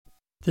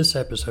This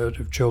episode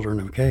of Children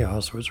of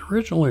Chaos was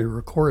originally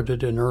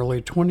recorded in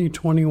early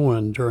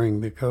 2021 during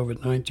the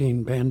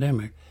COVID-19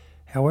 pandemic.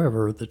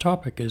 However, the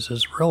topic is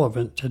as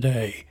relevant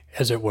today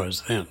as it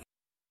was then.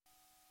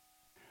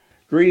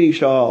 Greetings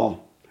to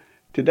all.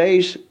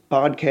 Today's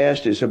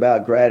podcast is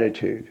about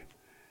gratitude.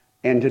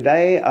 And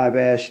today I've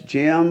asked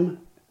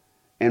Jim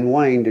and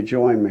Wayne to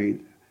join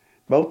me.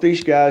 Both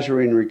these guys are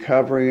in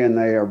recovery and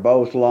they are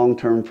both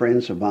long-term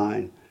friends of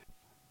mine.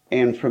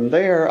 And from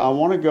there, I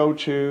want to go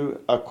to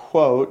a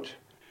quote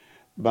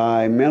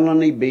by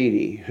Melanie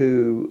Beattie,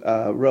 who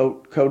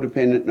wrote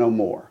Codependent No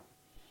More.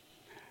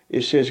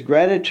 It says,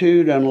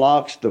 "Gratitude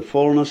unlocks the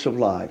fullness of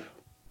life.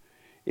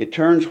 It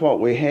turns what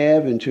we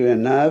have into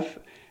enough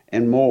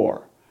and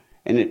more.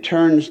 And it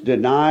turns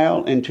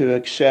denial into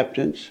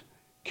acceptance,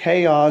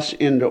 chaos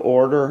into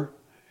order,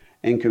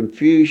 and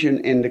confusion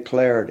into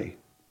clarity."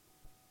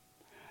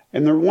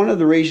 And one of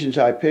the reasons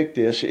I picked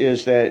this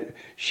is that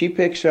she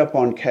picks up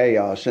on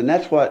chaos, and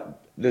that's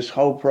what this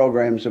whole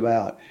program's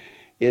about,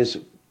 is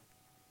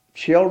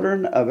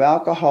children of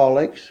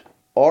alcoholics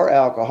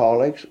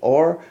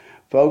or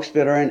folks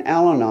that are in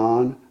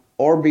Al-Anon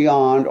or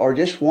beyond or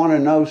just want to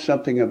know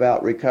something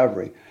about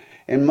recovery.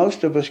 And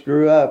most of us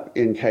grew up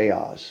in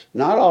chaos.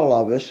 Not all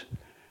of us,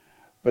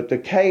 but the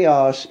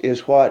chaos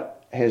is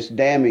what has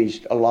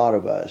damaged a lot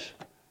of us.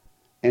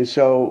 And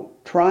so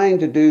trying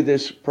to do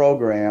this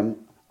program,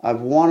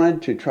 I've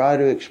wanted to try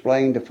to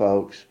explain to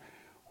folks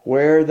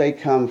where they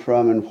come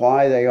from and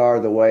why they are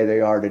the way they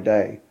are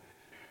today.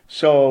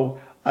 So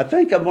I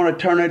think I'm going to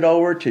turn it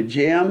over to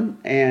Jim.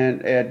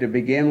 And to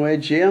begin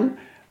with, Jim,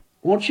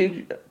 won't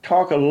you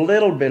talk a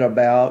little bit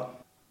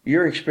about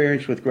your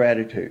experience with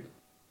gratitude?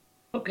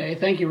 Okay,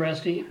 thank you,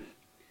 Rusty.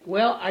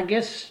 Well, I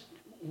guess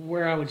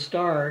where I would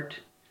start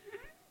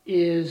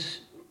is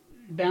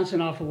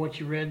bouncing off of what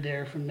you read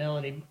there from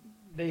Melanie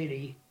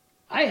Beattie.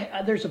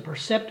 There's a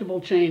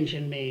perceptible change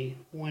in me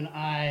when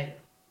I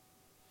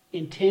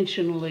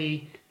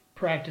intentionally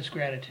practice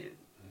gratitude.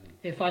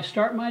 If I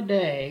start my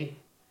day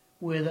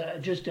with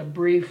just a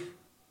brief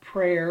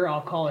prayer,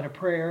 I'll call it a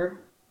prayer,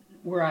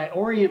 where I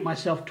orient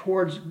myself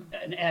towards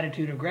an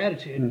attitude of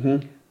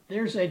gratitude,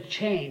 there's a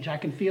change. I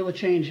can feel a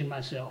change in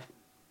myself.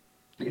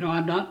 You know,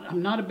 I'm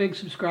not a big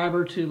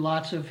subscriber to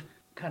lots of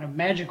kind of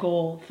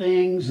magical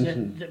things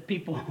that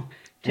people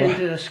tend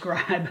to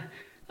ascribe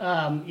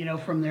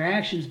from their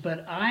actions,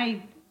 but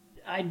I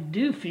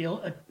do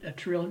feel a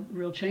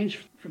real change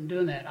from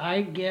doing that.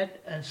 I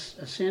get a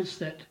sense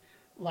that,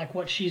 like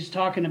what she's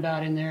talking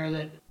about in there,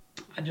 that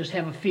I just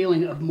have a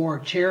feeling of more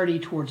charity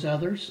towards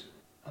others.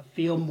 I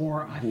feel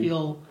more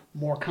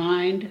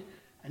kind.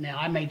 And now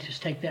I may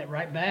just take that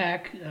right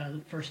back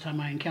the first time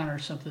I encounter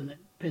something that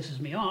pisses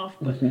me off,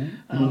 but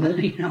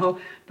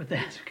but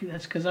that's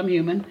because I'm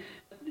human.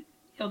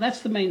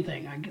 That's the main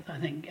thing. I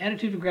think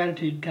attitude of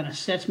gratitude kind of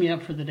sets me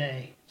up for the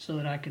day, so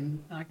that I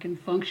can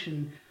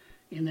function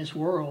in this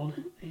world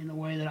in the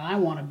way that I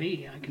want to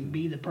be. I can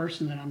be the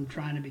person that I'm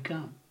trying to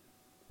become.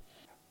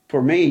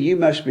 For me, you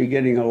must be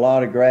getting a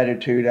lot of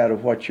gratitude out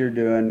of what you're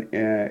doing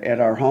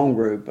at our home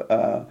group.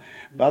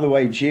 By the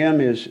way,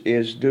 Jim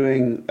is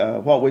doing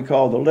what we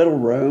call the little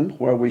room,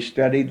 where we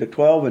study the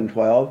 12 and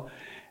 12,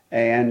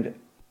 and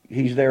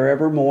he's there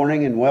every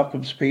morning and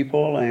welcomes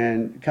people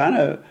and kind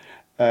of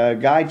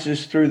guides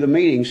us through the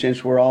meeting,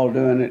 since we're all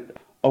doing it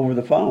over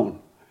the phone.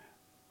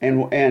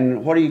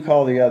 And what do you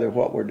call the other,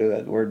 what we're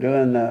doing? We're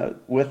doing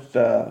with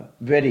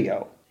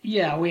video.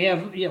 Yeah,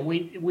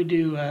 we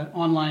do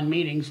online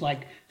meetings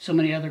like so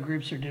many other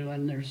groups are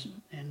doing.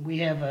 And we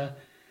have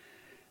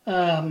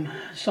a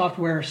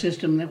software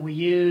system that we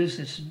use.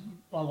 It's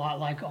a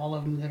lot like all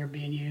of them that are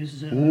being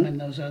used and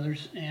those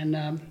others.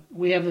 And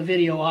we have the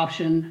video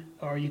option,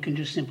 or you can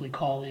just simply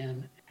call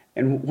in.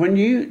 And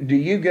do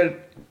you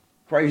get,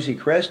 crazy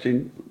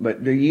question,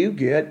 but do you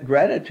get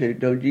gratitude?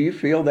 Do you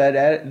feel that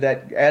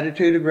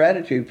attitude of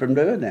gratitude from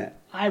doing that?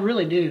 I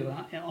really do,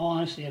 in all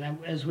honesty.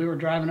 And as we were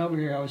driving over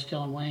here, I was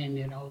telling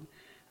Wayne,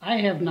 I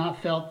have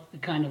not felt the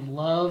kind of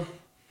love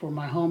for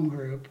my home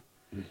group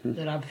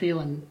that I'm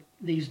feeling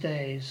these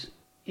days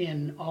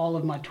in all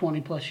of my 20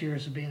 plus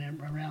years of being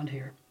around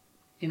here.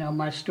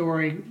 My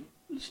story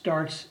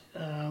starts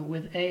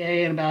with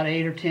AA and about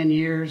 8 or 10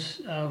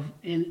 years of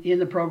in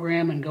the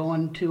program and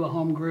going to a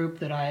home group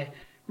that I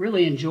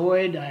really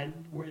enjoyed. I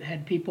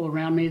had people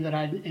around me that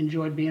I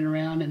enjoyed being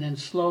around, and then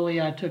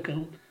slowly I took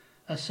a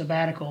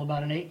sabbatical,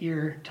 about an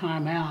 8-year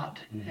time out,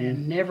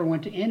 and never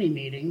went to any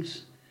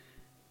meetings,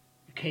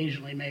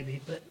 occasionally maybe.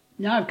 But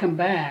now I've come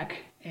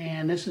back,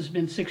 and this has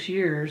been 6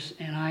 years,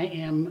 and I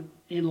am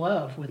in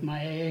love with my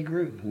AA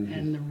group.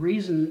 And the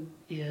reason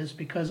is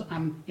because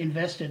I'm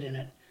invested in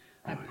it.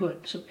 I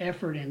put some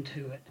effort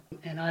into it.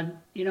 And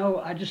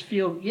I just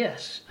feel,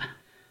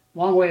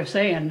 long way of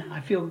saying, I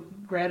feel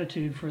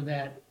gratitude for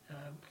that,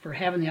 for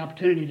having the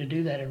opportunity to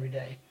do that every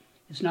day.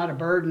 It's not a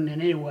burden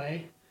in any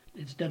way.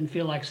 It doesn't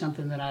feel like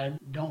something that I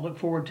don't look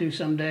forward to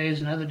some days,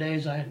 and other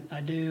days I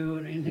do,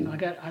 and anything like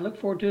that. I look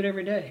forward to it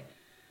every day.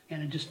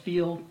 And I just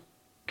feel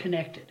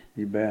connected.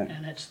 You bet.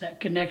 And it's that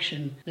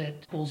connection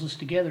that pulls us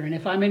together. And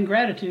if I'm in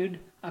gratitude,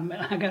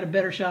 I got a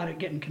better shot at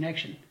getting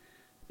connection.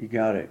 You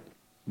got it.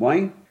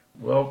 Wayne?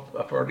 Well,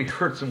 I've already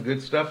heard some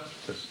good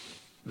stuff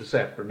this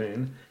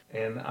afternoon,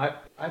 and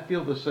I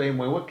feel the same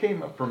way. What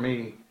came up for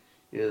me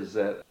is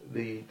that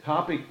the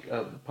topic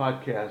of the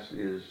podcast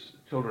is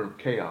children of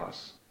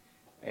chaos.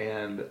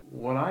 And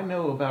what I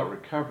know about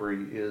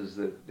recovery is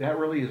that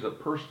really is a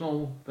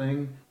personal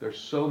thing. There's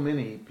so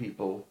many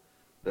people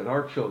that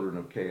are children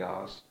of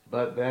chaos,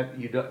 but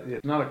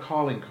it's not a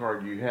calling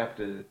card you have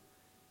to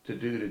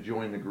do to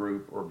join the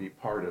group or be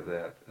part of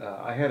that.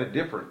 I had a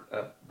different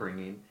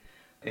upbringing,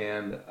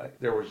 and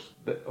there was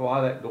a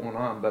lot of that going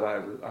on, but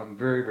I'm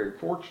very, very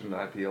fortunate,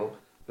 I feel,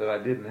 that I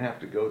didn't have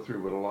to go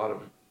through what a lot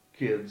of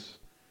kids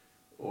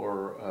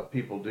or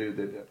people do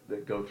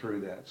that go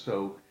through that.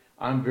 So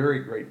I'm very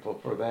grateful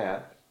for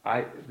that.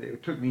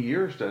 It took me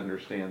years to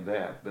understand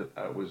that, but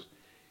I was,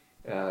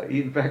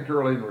 in fact,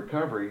 early in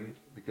recovery,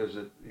 because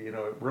it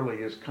really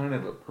is kind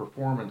of a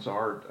performance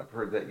art. I've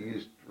heard that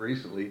used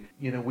recently.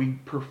 We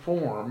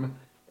perform,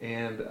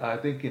 and I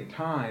think in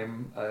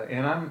time,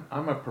 and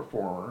I'm a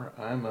performer,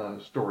 I'm a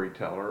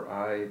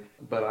storyteller.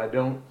 But I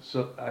don't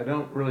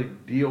really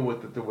deal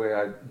with it the way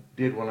I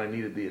did when I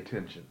needed the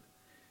attention.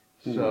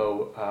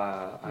 So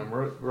I'm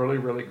really,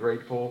 really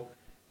grateful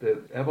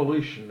that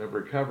evolution of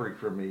recovery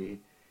for me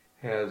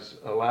has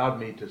allowed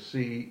me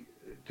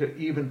to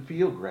even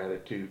feel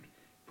gratitude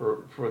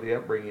for the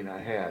upbringing I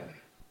had.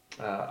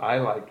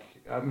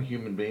 I'm a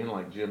human being,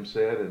 like Jim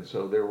said, and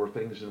so there were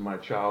things in my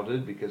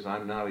childhood, because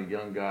I'm not a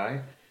young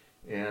guy,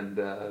 and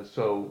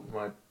so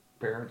my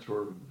parents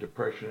were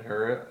Depression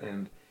era,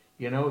 and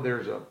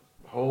there's a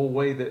whole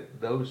way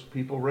that those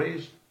people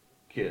raised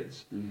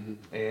kids,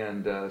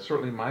 and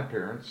certainly my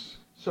parents.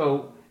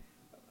 So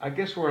I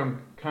guess where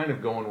I'm kind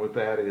of going with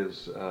that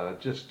is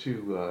just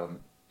to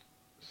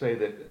say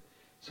that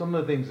some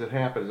of the things that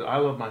happen, I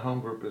love my home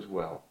group as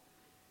well.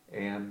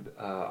 And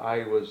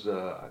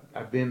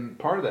I've been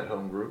part of that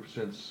home group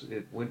since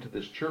it went to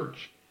this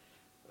church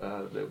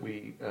that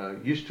we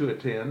used to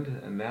attend,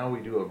 and now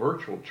we do a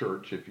virtual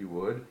church, if you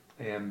would.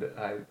 And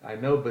I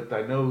know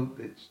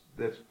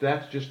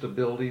that's just a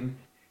building,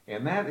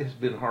 and that has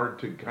been hard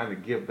to kind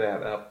of give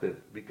that up,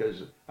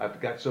 because I've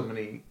got so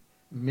many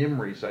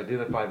memories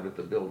identified with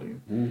the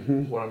building.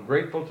 What I'm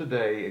grateful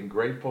today and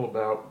grateful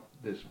about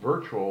this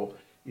virtual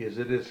is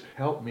it has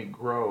helped me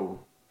grow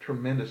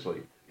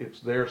tremendously.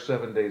 It's there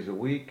 7 days a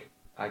week.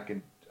 I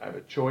have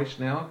a choice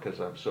now, because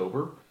I'm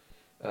sober,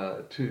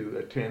 to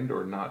attend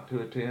or not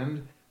to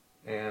attend,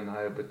 and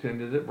I have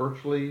attended it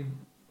virtually,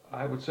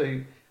 I would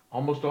say,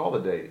 almost all the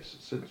days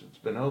since it's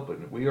been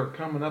open. We are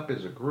coming up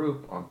as a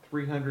group on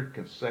 300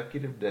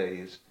 consecutive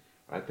days.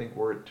 I think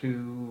we're at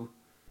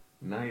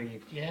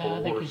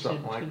 294 or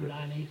something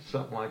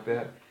like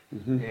that.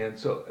 And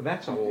so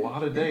that's a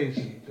lot of days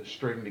to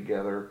string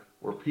together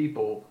where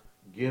people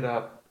get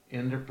up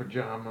in their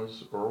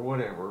pajamas or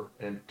whatever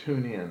and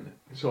tune in.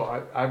 So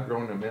I've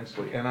grown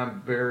immensely, and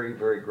I'm very,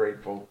 very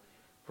grateful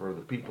for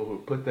the people who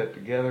put that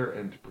together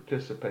and to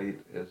participate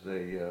as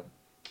a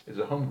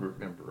home group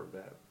member of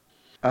that.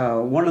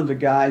 One of the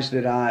guys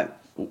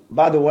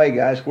by the way,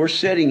 guys, we're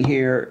sitting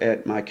here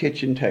at my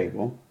kitchen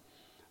table,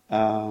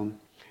 and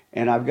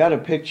I've got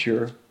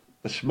a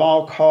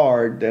small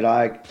card that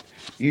I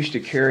used to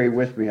carry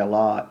with me a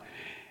lot.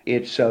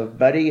 It's of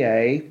Buddy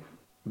A.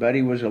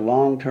 Buddy was a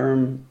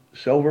long-term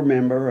sober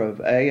member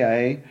of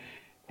AA,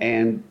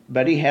 and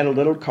Buddy had a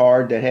little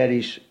card that had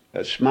his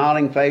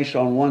smiling face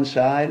on one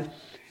side,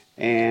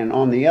 and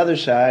on the other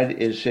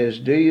side it says,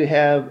 "Do you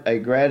have a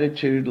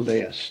gratitude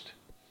list?"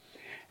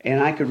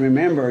 And I could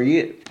remember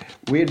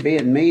we'd be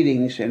at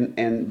meetings,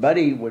 and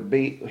Buddy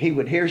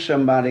would hear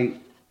somebody,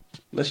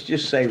 let's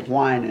just say,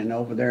 whining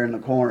over there in the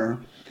corner,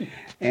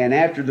 and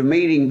after the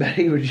meeting,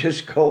 Buddy would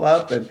just go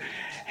up and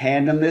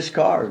hand them this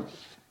card.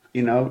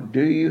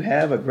 Do you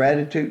have a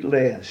gratitude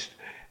list?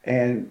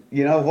 And,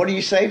 what do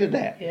you say to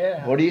that?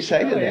 Yeah. What do you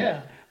say to that?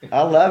 Yeah.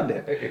 I loved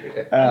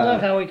it. I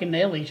love how we can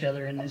nail each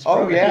other in this Oh,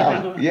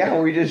 program. yeah.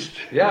 We just...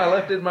 Yeah, I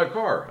left it in my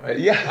car.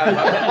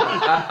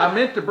 I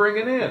meant to bring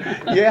it in.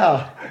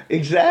 Yeah,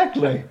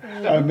 exactly.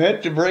 I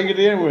meant to bring it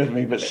in with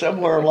me, but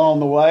somewhere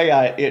along the way,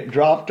 it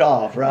dropped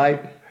off,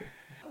 right?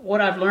 What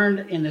I've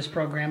learned in this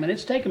program, and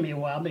it's taken me a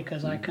while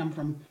because I come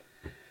from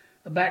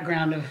a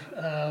background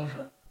of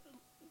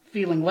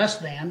feeling less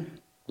than.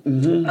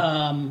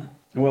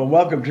 Well,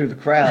 welcome to the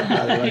crowd,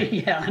 by the way.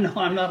 Yeah, I know,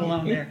 I'm not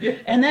alone there.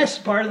 And that's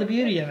part of the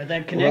beauty of it,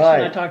 that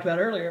connection I talked about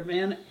earlier.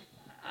 Man,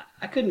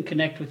 I couldn't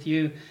connect with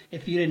you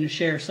if you didn't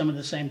share some of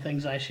the same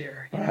things I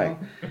share. You know?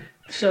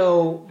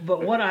 So,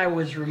 but what I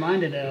was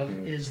reminded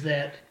of is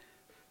that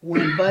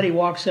when Buddy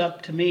walks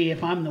up to me,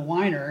 if I'm the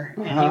whiner,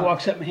 and he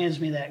walks up and hands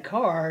me that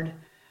card,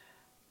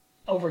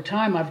 over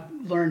time I've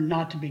learned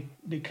not to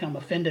become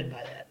offended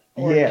by that.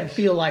 Or to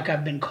feel like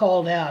I've been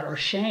called out or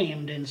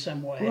shamed in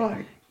some way.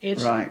 Right.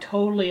 It's Right.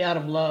 totally out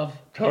of love,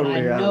 Totally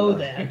and I out of know love.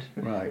 that,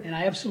 Right. and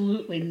I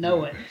absolutely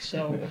know it.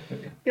 So,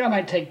 I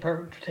might take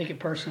it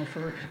personal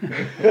for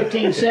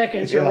 15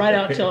 seconds, or right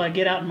out until I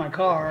get out in my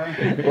car.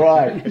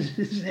 Right.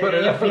 Put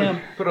it F him,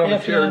 put on a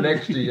F chair him.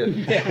 next to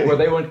you, where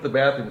they went to the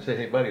bathroom and say,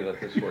 "Hey, buddy,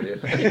 let this for you."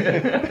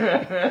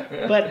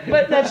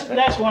 But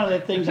that's one of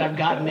the things I've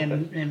gotten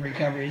in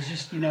recovery is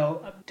just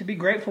to be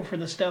grateful for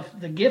the stuff,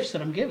 the gifts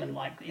that I'm given,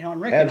 like and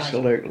recognize.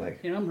 Absolutely.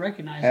 I'm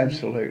recognizing.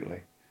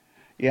 Absolutely.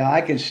 Yeah,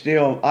 I can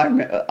still. I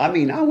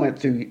mean, I went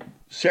through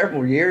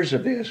several years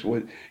of this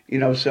with,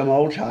 some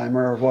old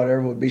timer or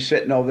whatever would be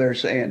sitting over there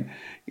saying,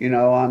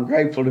 I'm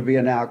grateful to be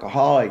an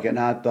alcoholic, and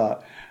I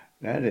thought,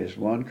 that is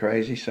one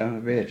crazy son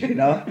of a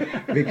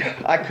bitch,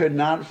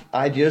 because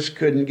I just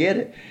couldn't get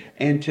it.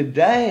 And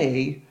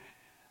today,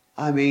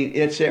 I mean,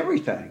 it's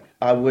everything.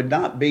 I would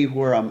not be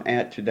where I'm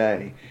at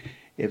today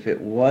if it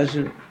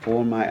wasn't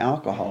for my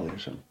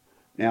alcoholism.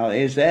 Now,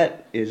 is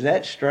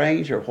that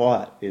strange or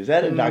what? Is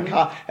that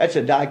that's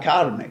a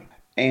dichotomy.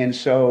 And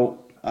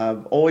so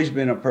I've always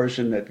been a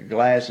person that the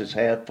glass is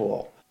half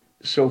full.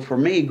 So for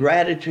me,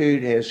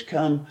 gratitude has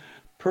come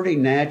pretty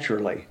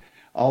naturally.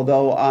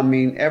 Although, I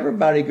mean,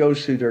 everybody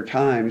goes through their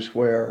times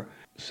where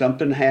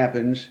something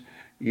happens.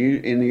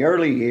 In the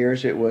early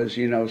years, it was,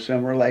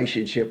 some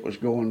relationship was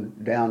going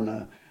down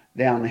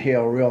the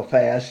hill real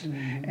fast.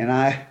 Mm-hmm. And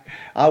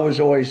I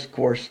was always, of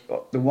course,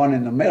 the one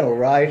in the middle,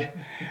 right?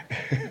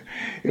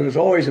 It was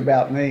always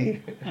about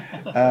me.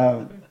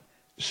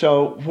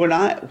 So when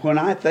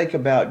I think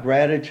about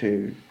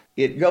gratitude,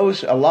 it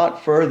goes a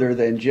lot further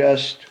than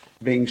just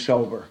being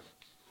sober.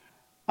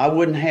 I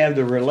wouldn't have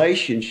the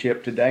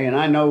relationship today, and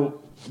I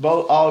know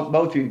both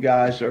of you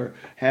guys are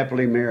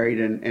happily married,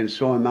 and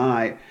so am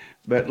I.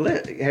 But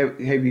have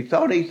you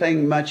thought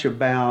anything much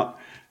about,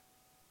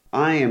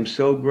 I am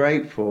so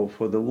grateful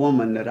for the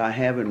woman that I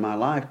have in my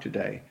life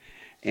today.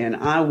 And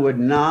I would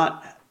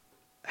not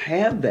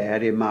have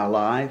that in my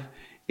life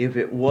if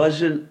it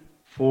wasn't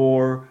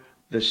for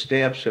the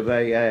steps of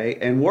AA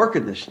and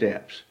working the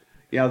steps.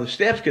 The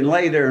steps can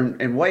lay there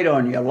and wait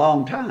on you a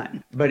long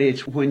time. But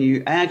it's when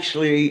you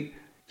actually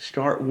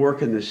start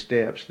working the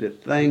steps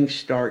that things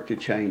start to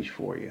change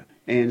for you.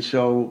 And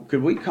so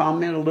could we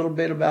comment a little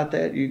bit about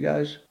that, you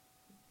guys?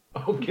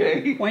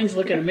 Okay. Wayne's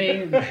looking at me,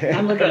 and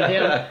I'm looking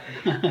at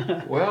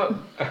him. Well,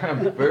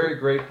 I'm very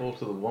grateful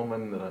to the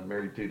woman that I'm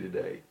married to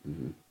today.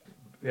 Mm-hmm.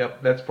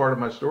 Yep, that's part of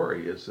my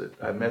story, is that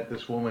I met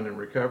this woman in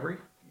recovery,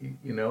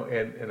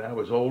 and I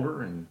was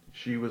older and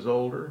she was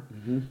older.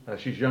 Mm-hmm.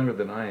 She's younger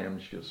than I am.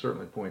 She'll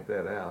certainly point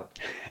that out.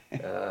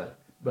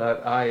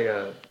 But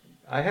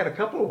I had a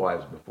couple of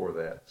wives before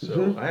that, so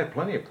mm-hmm. I had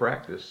plenty of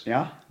practice.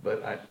 Yeah.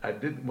 But I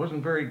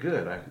wasn't very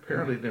good. I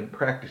apparently didn't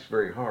practice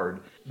very hard.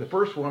 The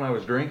first one I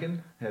was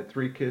drinking, had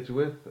 3 kids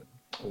with.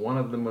 One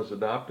of them was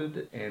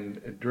adopted,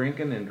 and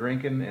drinking,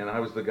 and I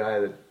was the guy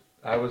that,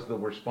 I was the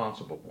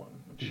responsible one.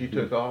 When she mm-hmm.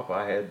 took off,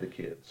 I had the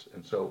kids.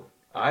 And so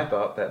I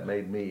thought that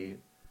made me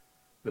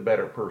the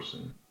better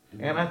person.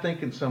 Mm-hmm. And I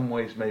think in some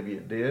ways maybe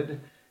it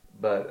did,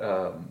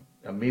 but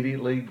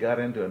immediately got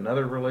into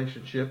another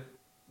relationship.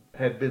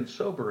 Had been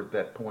sober at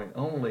that point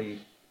only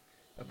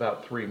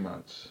about 3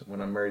 months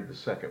when I married the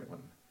second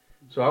one.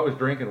 So I was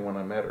drinking when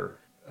I met her.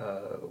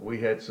 We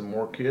had some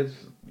more kids,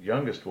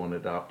 youngest one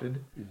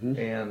adopted. Mm-hmm.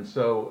 And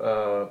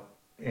so,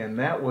 and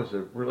that was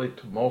a really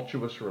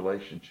tumultuous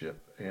relationship.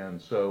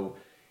 And so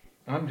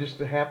I'm just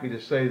happy to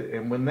say that,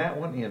 and when that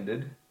one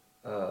ended,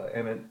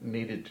 and it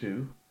needed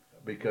to,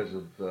 because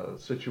of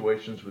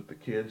situations with the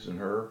kids and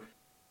her,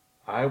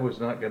 I was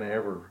not going to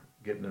ever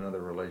get in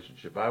another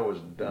relationship. I was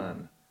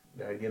done.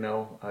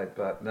 I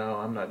thought, no,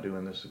 I'm not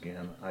doing this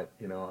again. I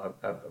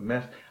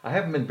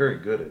haven't been very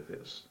good at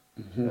this,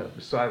 mm-hmm.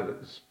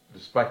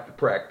 Despite the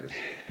practice.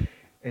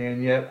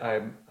 And yet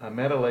I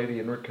met a lady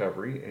in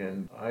recovery,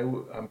 and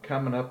I'm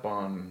coming up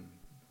on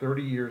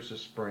 30 years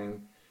this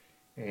spring,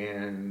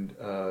 and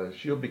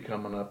she'll be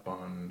coming up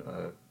on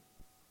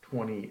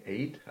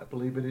 28, I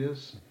believe it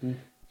is. Mm-hmm.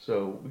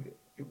 So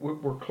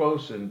we're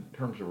close in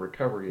terms of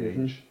recovery age.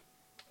 Mm-hmm.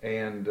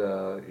 And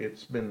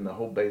it's been the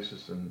whole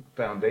basis and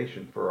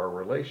foundation for our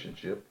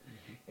relationship.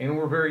 Mm-hmm. And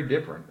we're very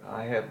different.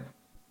 I have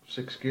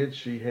 6 kids.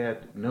 She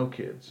had no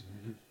kids.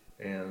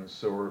 Mm-hmm. And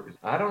so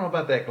I don't know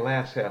about that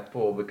glass half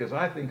full, because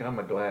I think I'm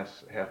a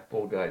glass half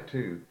full guy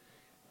too.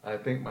 I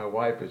think my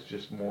wife is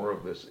just more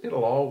of this,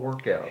 it'll all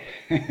work out.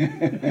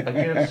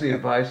 Against the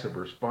advice of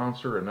her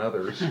sponsor and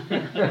others.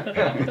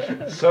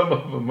 Some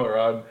of them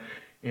are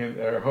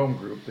in our home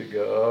group. They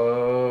go,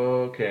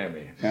 oh,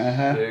 Cammie,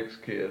 uh-huh. 6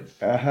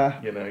 kids. Uh-huh.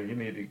 You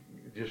need to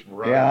just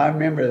run. Yeah, I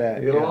remember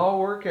that. It'll all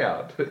work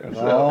out.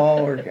 It'll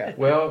all work out.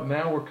 Well,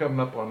 now we're coming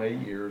up on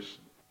 8 years.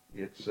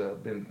 It's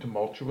been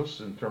tumultuous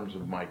in terms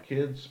of my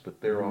kids,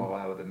 but they're mm-hmm. all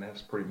out of the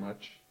nest pretty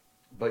much.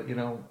 But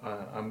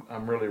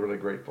I'm really, really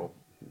grateful.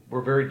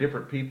 We're very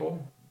different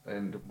people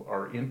and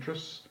our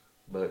interests,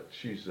 but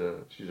she's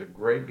a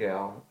great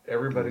gal.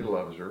 Everybody mm-hmm.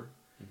 loves her.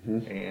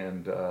 Mm-hmm.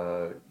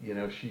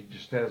 And, she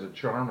just has a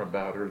charm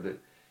about her that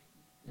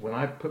when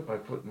I put my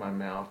foot in my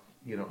mouth,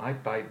 I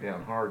bite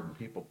down hard, and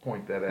people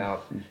point that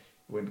out. Mm-hmm.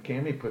 when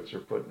Cammie puts her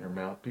foot in her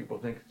mouth, people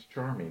think it's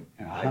charming.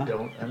 Uh-huh. I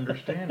don't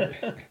understand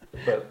it,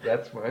 but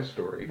that's my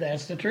story.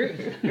 That's the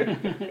truth.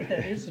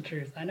 That is the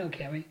truth. I know,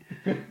 Cammie.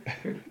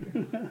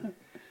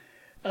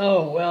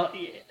 Oh, well,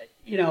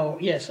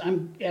 yes,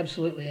 I'm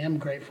absolutely am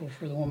grateful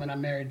for the woman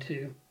I'm married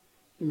to.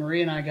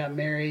 Marie and I got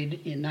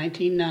married in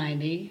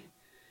 1990,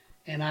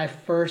 and my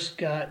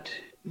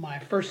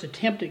first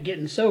attempt at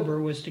getting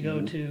sober was to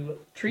go to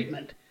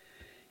treatment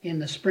in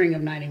the spring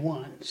of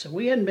 91. So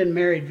we hadn't been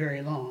married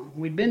very long.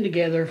 We'd been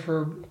together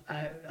for,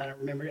 I don't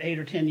remember, 8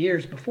 or 10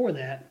 years before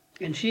that.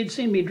 And she had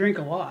seen me drink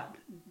a lot,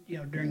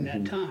 during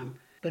that time.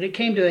 But it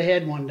came to a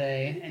head one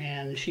day,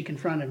 and she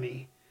confronted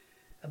me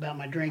about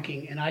my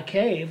drinking, and I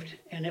caved,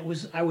 and I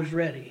was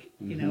ready,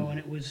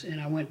 and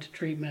I went to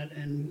treatment,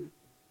 and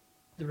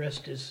the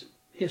rest is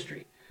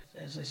history,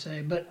 as they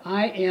say. But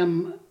I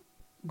am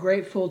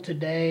grateful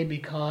today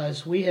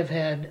because we have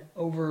had,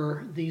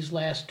 over these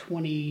last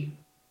 20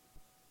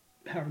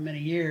 however many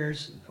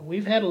years,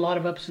 we've had a lot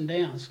of ups and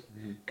downs.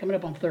 Coming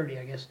up on 30,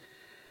 I guess.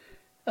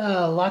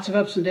 Lots of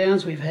ups and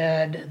downs. We've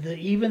had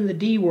even the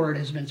D word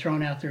has been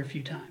thrown out there a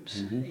few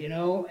times, and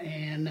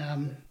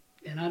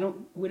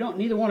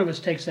neither one of us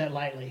takes that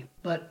lightly.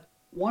 But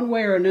one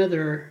way or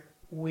another,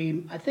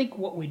 I think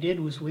what we did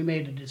was we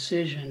made a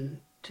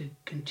decision to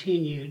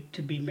continue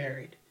to be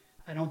married.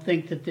 I don't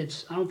think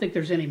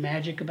there's any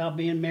magic about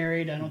being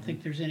married. I don't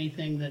think there's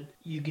anything that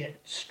you get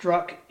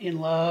struck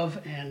in love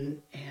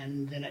and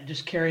then it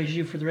just carries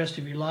you for the rest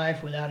of your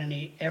life without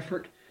any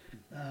effort.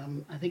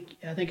 I think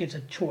it's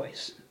a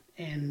choice,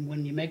 and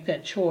when you make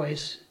that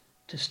choice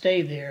to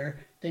stay there,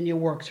 then you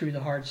work through the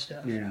hard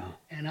stuff. Yeah.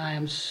 And I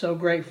am so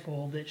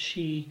grateful that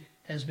she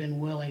has been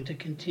willing to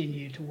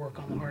continue to work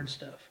on the hard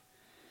stuff.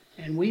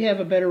 And we have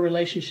a better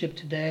relationship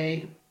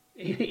today,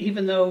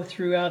 even though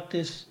throughout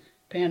this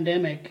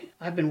pandemic,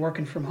 I've been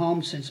working from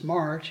home since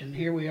March, and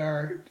here we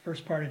are,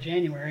 first part of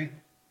January,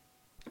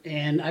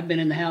 and I've been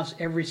in the house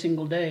every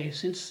single day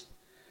since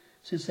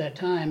that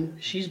time.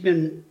 She's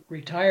been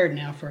retired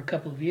now for a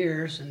couple of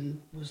years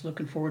and was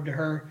looking forward to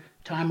her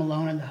time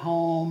alone in the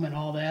home and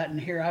all that,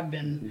 and here I've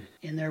been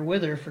in there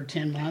with her for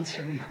 10 months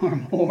or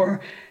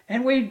more,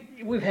 and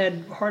we've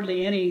had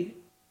hardly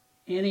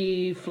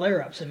any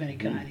flare-ups of any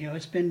kind.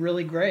 It's been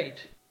really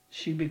great.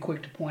 She'd be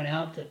quick to point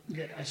out that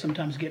I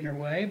sometimes get in her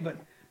way, but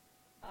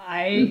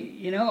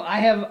I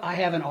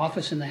have an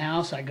office in the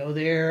house. I go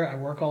there. I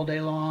work all day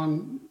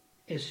long.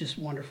 It's just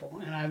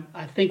wonderful, and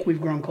I think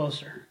we've grown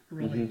closer,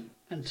 really.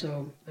 And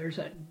so there's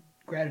that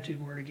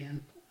gratitude word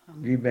again.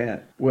 You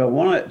bet. Well,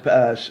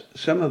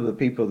 some of the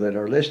people that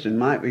are listening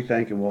might be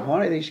thinking, well,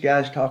 why are these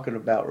guys talking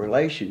about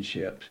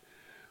relationships?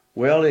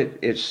 Well,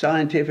 it's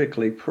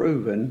scientifically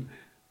proven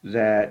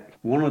that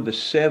one of the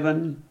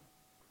 7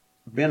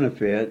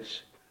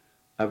 benefits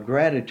of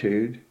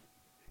gratitude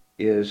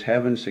is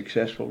having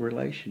successful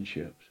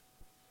relationships.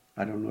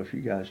 I don't know if you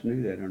guys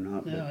knew that or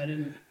not. No, I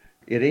didn't.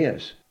 It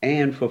is.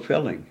 And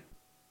fulfilling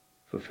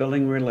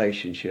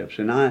relationships.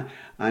 And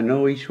I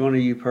know each one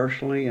of you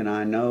personally, and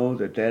I know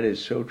that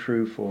is so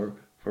true for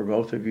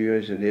both of you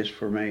as it is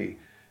for me.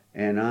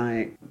 And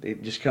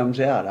it just comes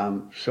out.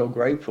 I'm so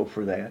grateful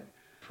for that,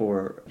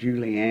 for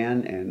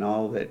Julianne and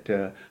all that,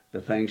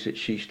 the things that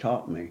she's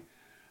taught me.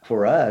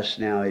 For us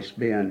now, it's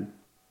been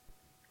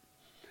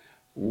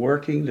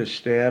working the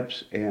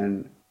steps,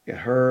 and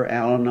her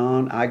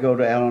Al-Anon. I go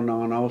to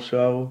Al-Anon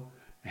also,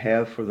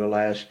 have for the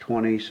last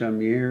 20 some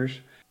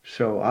years.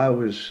 So I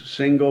was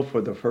single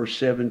for the first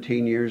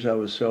 17 years I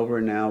was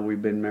sober. Now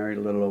we've been married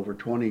a little over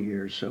 20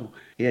 years. So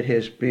it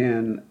has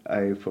been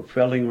a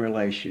fulfilling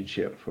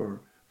relationship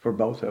for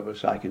both of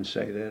us. I can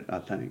say that, I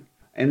think.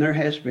 And there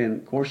has been,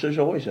 of course, there's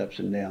always ups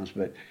and downs,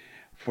 but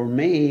for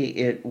me,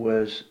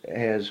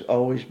 has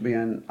always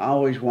been, I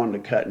always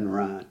wanted to cut and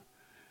run.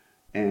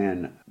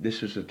 And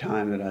this is the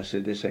time that I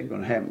said, this ain't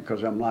going to happen,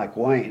 because I'm like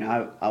Wayne.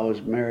 I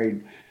was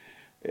married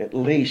at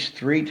least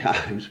 3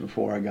 times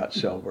before I got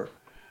sober.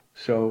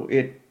 So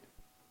it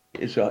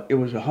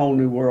was a whole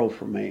new world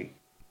for me.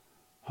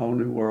 Whole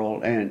new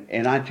world.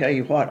 And I tell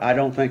you what, I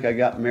don't think I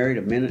got married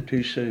a minute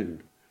too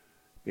soon.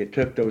 It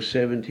took those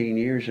 17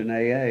 years in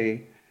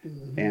AA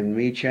and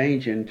me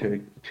changing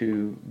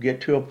to get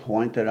to a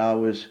point that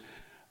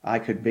I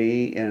could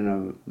be in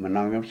a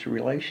monogamous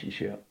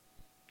relationship.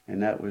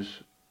 And that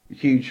was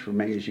huge for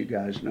me, as you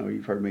guys know.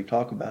 You've heard me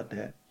talk about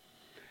that.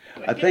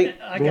 I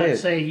gotta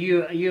say,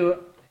 you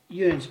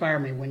inspire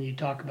me when you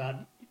talk about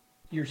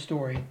your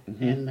story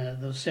and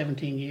those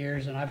 17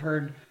 years, and I've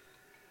heard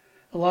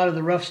a lot of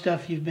the rough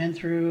stuff you've been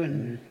through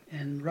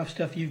and rough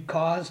stuff you've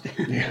caused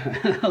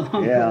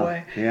along the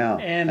way. Yeah.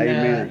 And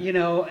Amen.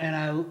 and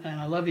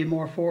I love you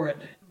more for it.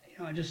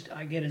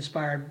 I get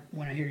inspired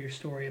when I hear your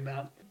story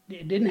about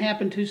it didn't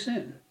happen too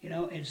soon.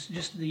 It's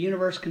just the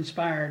universe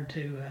conspired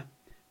to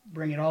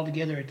bring it all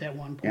together at that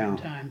one point in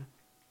time.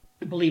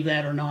 Believe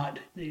that or not,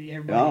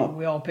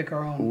 we all pick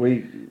our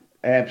own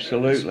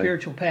absolutely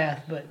spiritual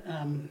path, but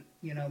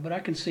but I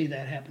can see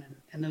that happening,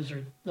 and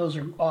those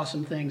are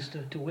awesome things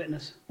to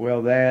witness.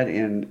 Well, that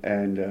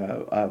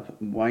and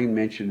Wayne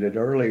mentioned it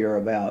earlier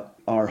about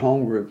our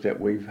home group that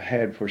we've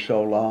had for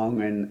so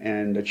long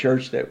and the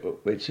church that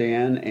it's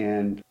in,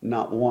 and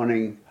not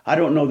wanting, I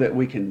don't know that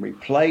we can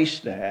replace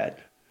that,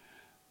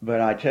 but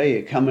I tell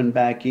you, coming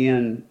back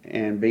in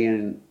and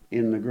being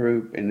in the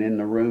group and in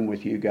the room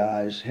with you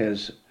guys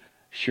has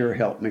sure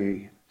helped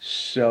me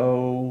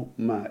so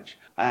much.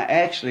 I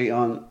actually,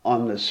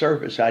 on the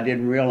surface, I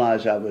didn't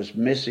realize I was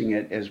missing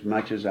it as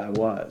much as I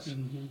was.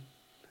 Mm-hmm.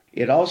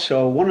 It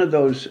also, one of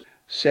those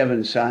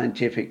 7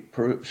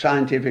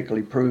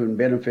 scientifically proven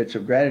benefits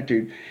of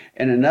gratitude,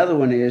 and another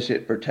one is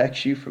it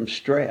protects you from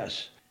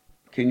stress.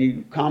 Can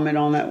you comment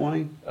on that,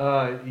 Wayne?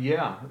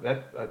 Yeah,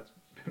 that's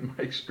been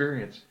my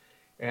experience.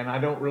 And I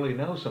don't really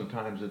know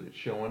sometimes that it's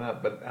showing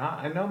up, but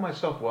I know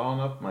myself well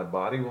enough, my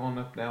body well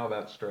enough now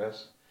about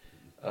stress.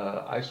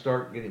 I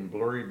start getting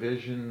blurry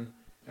vision,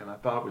 and I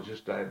thought it was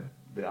just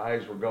the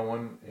eyes were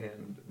going,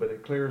 but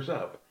it clears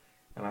up.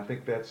 And I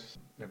think I'm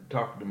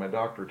talking to my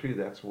doctor too,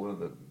 that's one of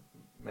the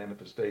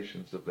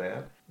manifestations of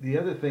that. The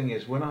other thing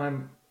is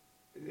when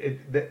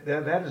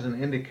that is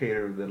an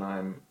indicator that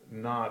I'm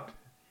not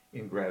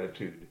in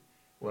gratitude.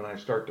 When I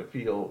start to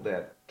feel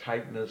that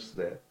tightness,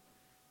 that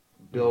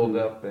build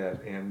up,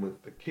 and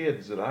with the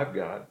kids that I've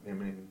got,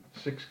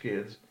 6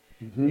 kids,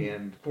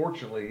 and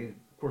fortunately,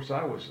 of course,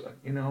 I was,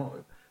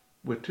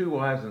 with 2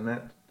 wives in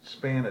that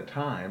span of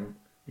time,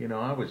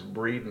 I was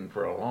breeding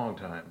for a long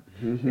time.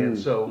 And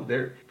so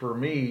for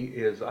me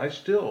is I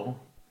still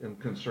am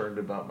concerned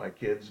about my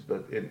kids,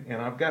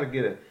 and I've got to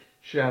get a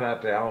shout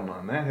out to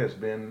Al-Anon. That has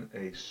been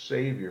a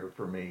savior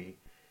for me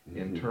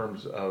in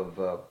terms of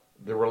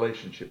the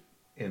relationship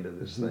into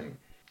this thing.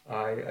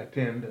 I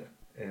attend,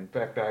 in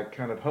fact, I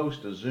kind of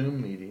host a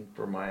Zoom meeting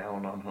for my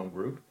Al-Anon home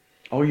group.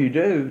 Oh, you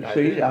do? I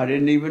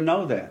didn't even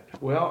know that.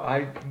 Well,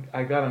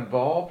 I got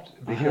involved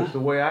because the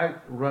way I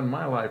run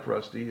my life,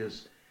 Rusty,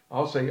 is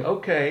I'll say,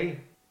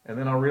 okay, and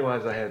then I'll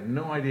realize I have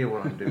no idea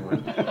what I'm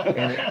doing.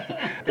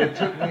 And it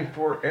took me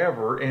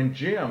forever. And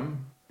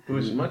Jim,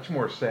 who's much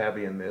more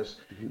savvy in this,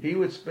 he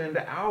would spend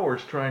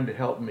hours trying to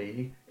help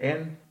me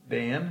and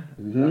Dan,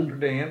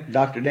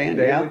 Dr.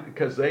 Dan,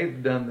 because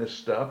they've done this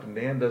stuff, and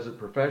Dan does it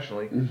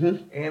professionally.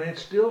 And it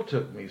still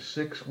took me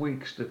 6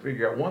 weeks to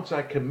figure out. Once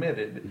I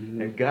committed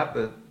and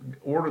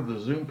ordered the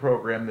Zoom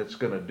program that's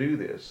going to do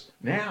this,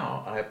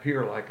 now I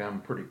appear like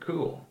I'm pretty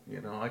cool.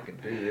 I can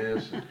do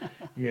this,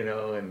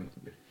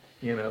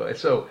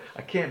 so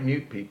I can't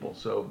mute people.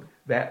 So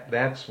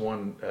that's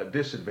one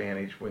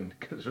disadvantage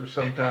because there's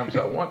sometimes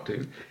I want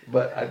to,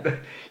 but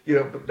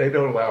but they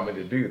don't allow me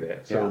to do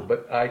that. So,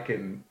 but I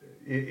can.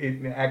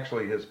 It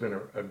actually has been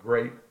a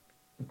great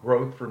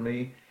growth for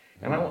me,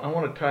 and I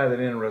want to tie that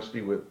in,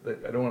 Rusty.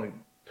 I don't want to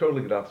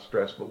totally get off the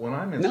stress, but when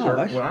I'm in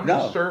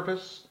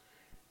service,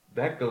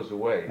 that goes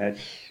away.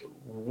 That's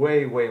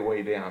way, way,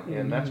 way down,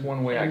 and that's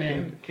one way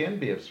I can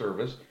be of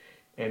service.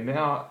 And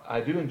now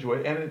I do enjoy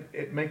it, and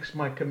it makes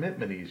my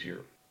commitment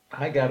easier.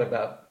 I got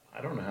about,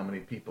 I don't know how many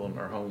people in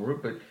our home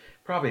group, but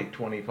probably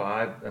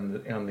 25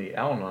 on the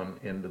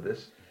Al-Anon end of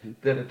this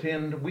that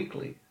attend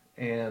weekly.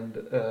 And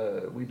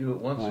we do it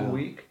once a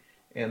week,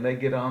 and they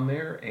get on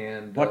there.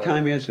 And what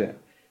time is that?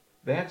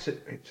 That's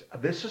it.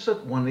 This is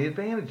one of the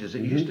advantages.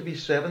 It used to be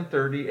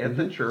 7:30 at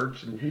the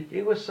church, and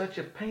it was such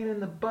a pain in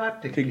the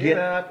butt to get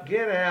up,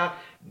 get out,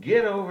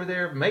 get over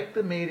there, make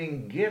the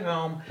meeting, get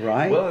home.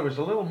 Right. Well, it was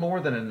a little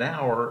more than an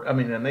hour.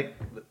 And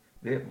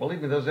they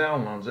believe me, those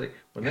Al-Anons,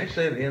 when they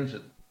say it ends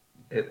at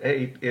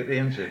 8, it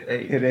ends at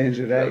 8. It ends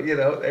at 8.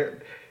 So,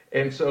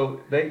 and so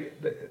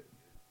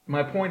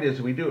my point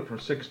is we do it from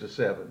 6 to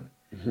 7.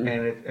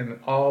 And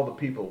all the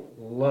people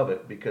love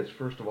it because,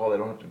 first of all, they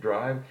don't have to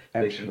drive.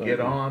 Absolutely. They can get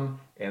on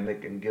and they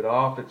can get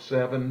off at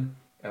 7.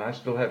 And I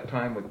still have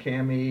time with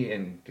Cammie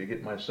and to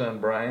get my son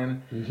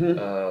Brian,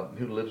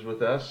 who lives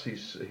with us.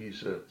 He's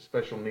a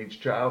special needs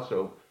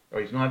child,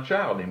 he's not a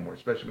child anymore,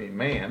 especially a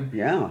man.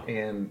 Yeah.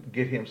 And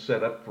get him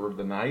set up for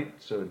the night,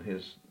 so in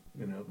his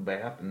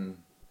bath and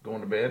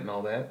going to bed and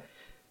all that.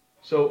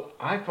 So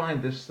I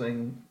find this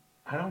thing,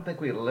 I don't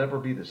think it'll ever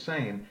be the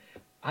same.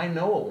 I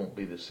know it won't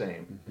be the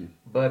same,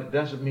 but it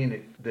doesn't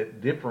mean that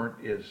different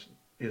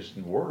is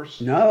worse.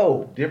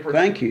 No. Different.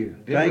 Thank you.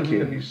 Different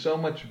can be so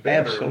much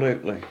better.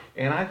 Absolutely.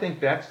 And I think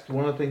that's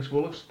one of the things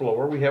we'll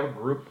explore. We have a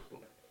group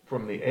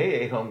from the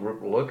AA home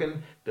group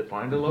looking to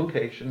find a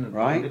location and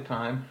find a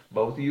time.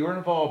 Both of you are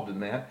involved in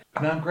that,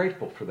 and I'm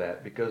grateful for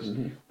that because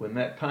when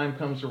that time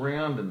comes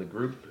around and the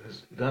group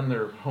has done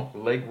their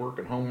legwork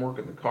and homework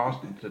and the cost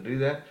to do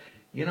that,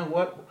 you know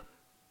what?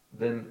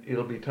 Then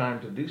it'll be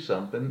time to do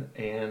something,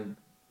 and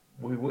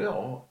we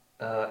will,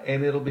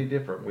 and it'll be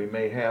different. We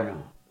may have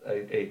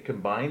a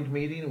combined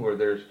meeting where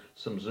there's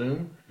some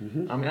Zoom.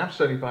 I'm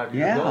 75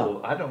 years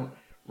old. I don't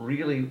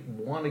really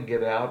want to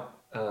get out,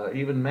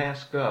 even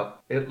masked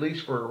up, at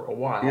least for a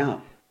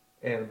while.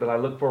 Yeah. But I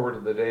look forward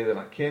to the day that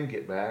I can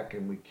get back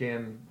and we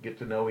can get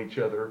to know each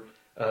other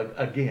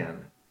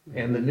again.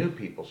 And the new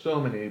people, so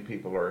many new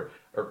people are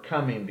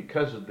coming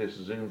because of this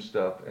Zoom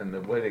stuff and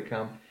the way they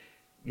come.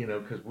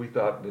 Because we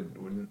thought that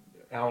when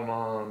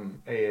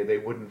Al-Anon, AA, they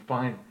wouldn't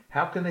find.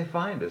 How can they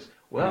find us?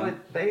 Well,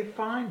 they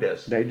find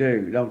us. They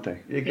do, don't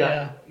they?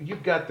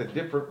 You've got the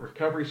different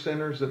recovery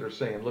centers that are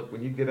saying, look,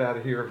 when you get out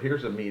of here,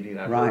 here's a meeting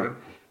I've Right. heard,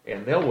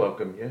 and they'll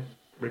welcome you,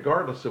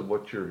 regardless of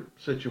what your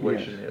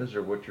situation is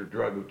or what your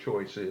drug of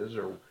choice is,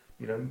 or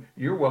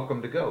you're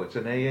welcome to go. It's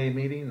an AA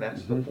meeting.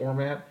 That's the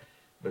format.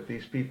 But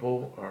these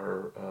people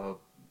are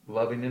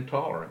loving and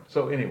tolerant.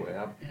 So anyway,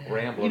 I'm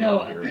rambling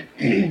on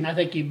here. I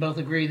think you both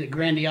agree that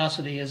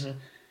grandiosity is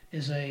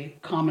a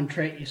common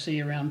trait you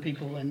see around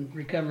people in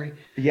recovery.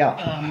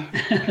 Yeah.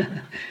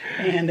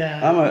 And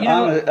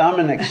I'm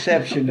an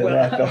exception to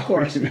that, though. Of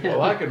course.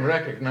 Well, I can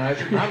recognize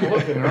it. I'm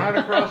looking right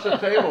across the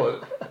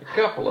table at a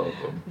couple of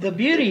them. The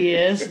beauty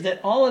is that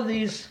all of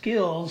these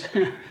skills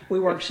we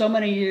worked so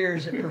many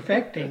years at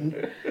perfecting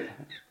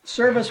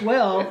serve us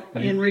well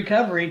in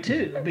recovery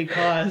too,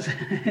 because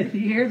you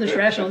hear this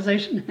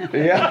rationalization.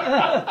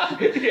 Yeah.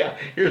 Yeah.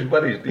 Here's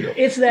Buddy's deal.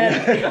 It's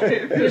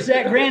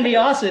that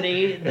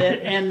grandiosity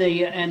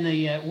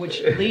that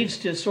which leads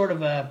to sort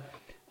of a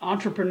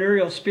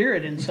entrepreneurial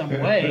spirit in some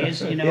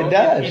ways. It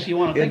does. If you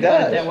want to think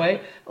about it that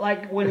way.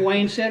 Like when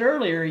Wayne said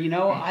earlier,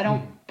 I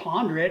don't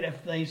ponder it.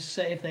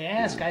 If they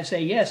ask, I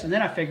say yes, and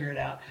then I figure it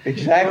out.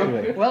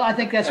 Exactly. Well, I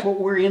think that's what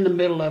we're in the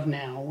middle of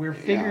now. We're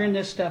figuring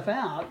this stuff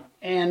out.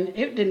 And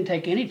it didn't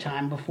take any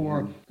time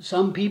before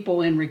some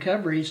people in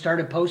recovery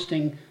started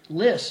posting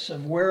lists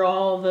of where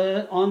all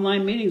the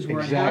online meetings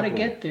were and how to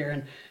get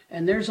there.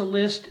 And there's a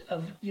list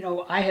of,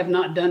 I have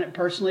not done it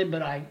personally,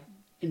 but I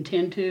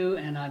intend to,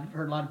 and I've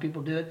heard a lot of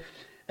people do it,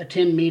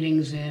 attend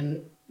meetings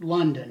in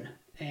London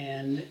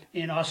and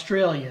in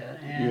Australia.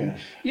 And,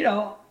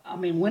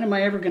 when am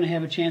I ever going to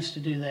have a chance to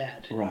do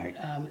that? Right.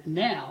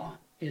 Now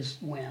is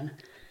when.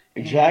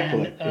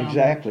 Exactly.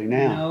 Exactly.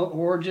 Now.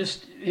 Or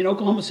just in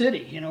Oklahoma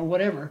City,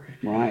 whatever.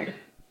 Right.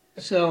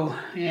 So,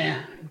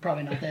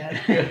 probably not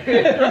that.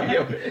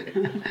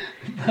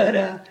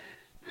 But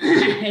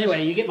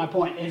anyway, you get my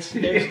point.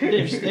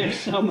 There's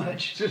so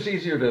much. It's just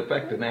easier to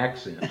affect an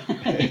accent,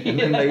 and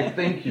then they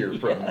think you're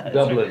from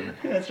Dublin.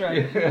 That's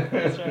right.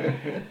 That's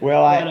right.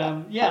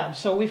 Well,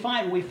 so we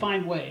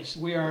find ways.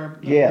 We are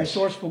a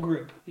resourceful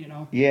group.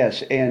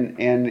 Yes, and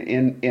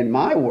in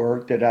my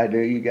work that I do,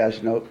 you guys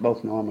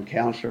both know I'm a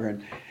counselor,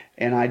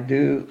 and I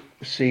do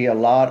see a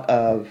lot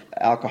of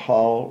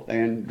alcohol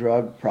and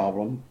drug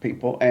problem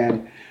people,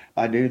 and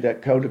I do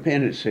that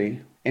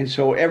codependency, and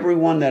so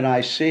everyone that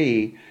I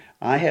see,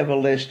 I have a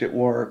list at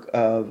work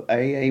of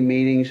AA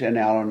meetings and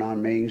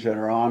Al-Anon meetings that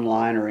are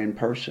online or in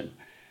person.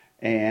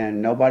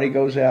 And nobody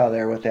goes out of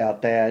there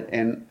without that.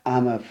 And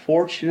I'm a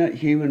fortunate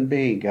human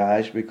being,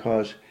 guys,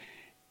 because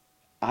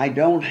I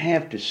don't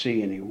have to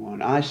see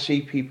anyone. I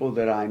see people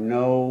that I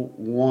know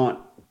want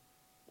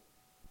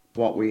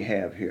what we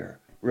have here,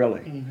 really.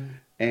 Mm-hmm.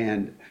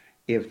 And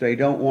if they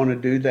don't want to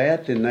do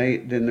that,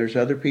 then there's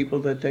other people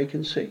that they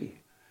can see.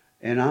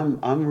 And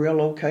I'm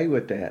real okay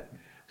with that.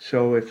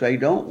 So if they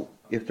don't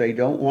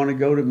want to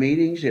go to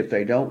meetings, if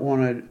they don't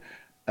want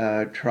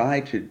to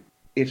try to,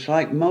 it's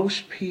like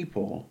most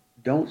people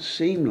don't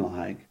seem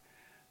like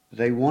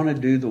they want to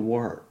do the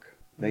work.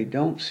 They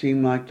don't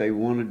seem like they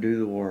want to do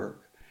the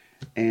work.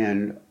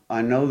 And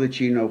I know that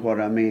you know what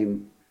I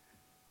mean.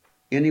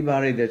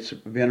 Anybody that's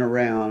been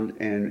around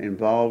and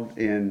involved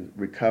in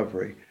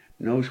recovery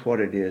knows what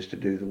it is to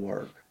do the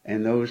work.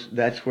 And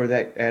that's where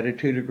that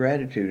attitude of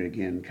gratitude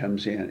again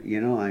comes in.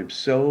 I'm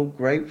so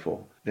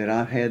grateful that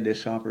I've had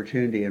this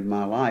opportunity in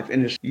my life.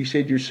 And you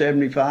said you're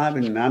 75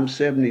 and I'm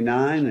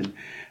 79. And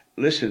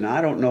listen,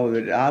 I don't know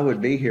that I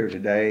would be here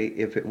today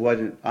if it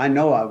wasn't, I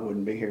know I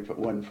wouldn't be here if it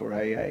wasn't for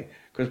AA,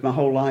 because my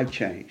whole life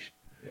changed.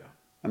 Yeah.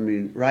 I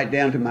mean, right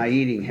down to my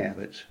eating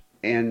habits.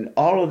 And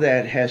all of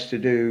that has to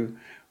do,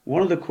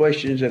 one of the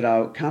questions that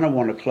I kind of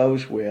want to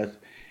close with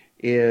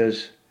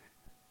is,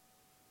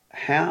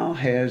 how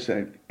has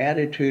an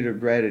attitude of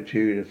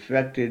gratitude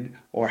affected,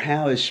 or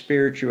how has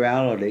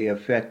spirituality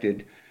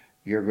affected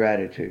your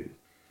gratitude?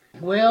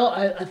 Well,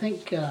 I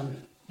think,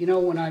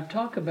 when I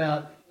talked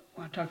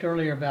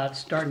earlier about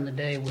starting the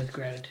day with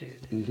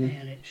gratitude, mm-hmm.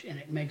 and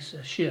it makes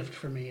a shift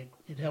for me.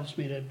 It helps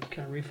me to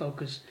kind of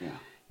refocus,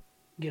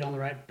 get on the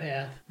right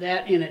path.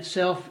 That in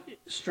itself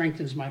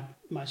strengthens my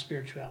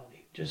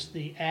spirituality. Just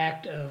the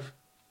act of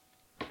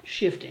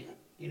shifting,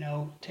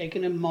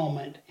 taking a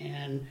moment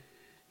and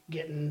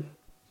getting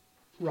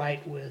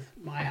right with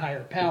my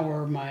higher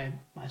power, my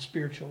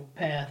spiritual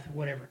path,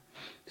 whatever.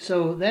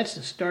 So that's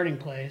the starting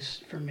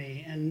place for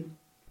me. And,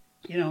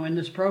 in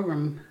this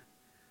program,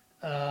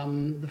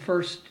 the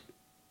first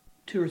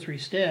 2 or 3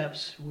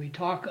 steps, we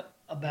talk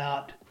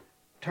about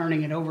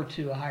turning it over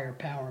to a higher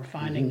power,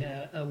 finding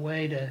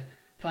mm-hmm.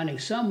 Finding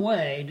some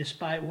way,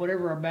 despite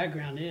whatever our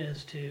background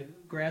is, to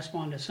grasp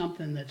onto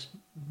something that's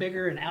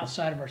bigger and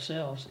outside of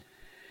ourselves.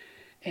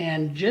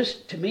 And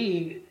just to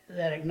me,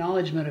 that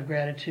acknowledgement of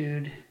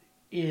gratitude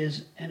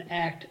is an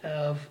act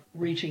of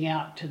reaching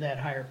out to that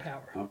higher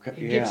power. Okay.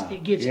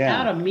 It gets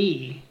out of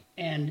me,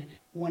 and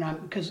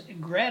because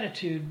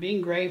gratitude,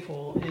 being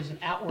grateful, is an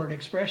outward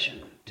expression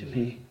to mm-hmm.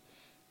 me.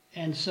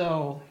 And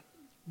so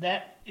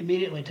that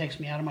immediately takes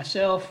me out of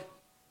myself,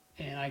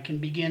 and I can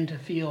begin to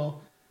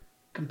feel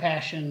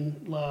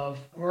compassion, love,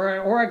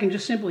 or I can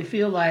just simply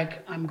feel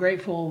like I'm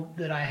grateful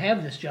that I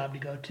have this job to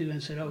go to,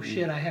 and said, "Oh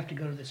shit, I have to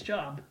go to this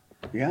job."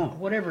 Yeah.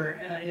 Whatever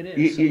it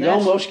is. You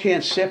almost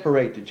can't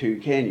separate the two,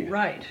 can you?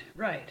 Right.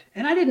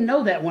 And I didn't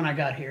know that when I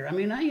got here. I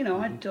mean,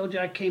 I told you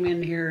I came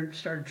in here and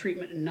started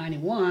treatment in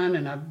 '91,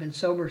 and I've been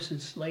sober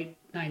since late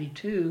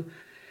 '92,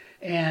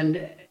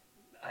 and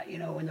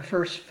in the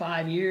first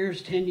 5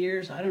 years, 10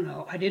 years, I don't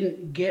know, I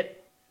didn't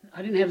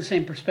have the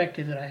same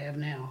perspective that I have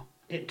now.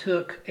 It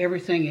took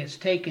everything it's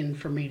taken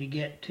for me to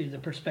get to the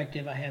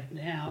perspective I have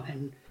now,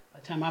 and by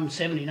the time I'm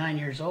 79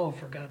 years old,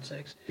 for God's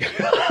sakes,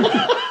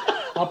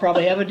 I'll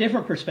probably have a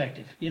different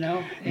perspective,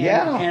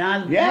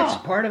 And that's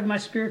part of my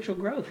spiritual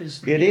growth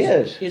is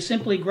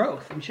simply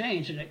growth and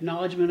change and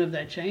acknowledgement of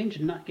that change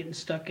and not getting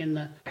stuck in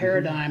the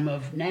paradigm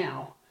of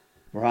now.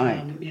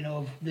 Right.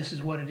 Of this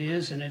is what it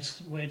is and it's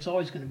the way it's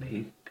always going to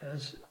be,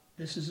 because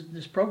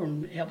this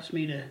program helps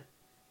me to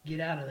get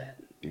out of that.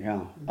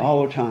 Yeah.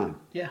 All the time.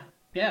 Yeah.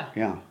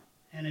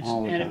 And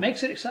it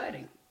makes it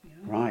exciting.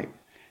 Right.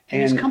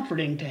 And it's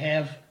comforting to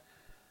have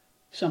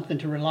something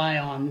to rely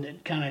on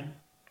that kind of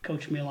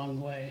coached me along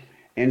the way.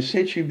 And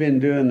since you've been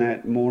doing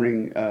that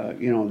morning,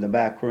 in the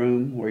back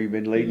room where you've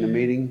been leading the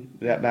meeting,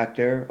 that back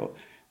there,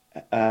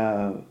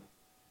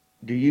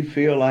 do you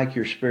feel like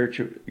your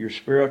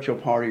spiritual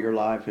part of your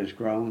life has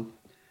grown?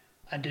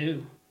 I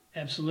do,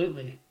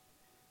 absolutely.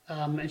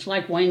 It's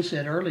like Wayne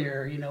said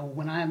earlier.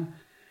 When I'm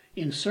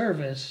in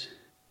service,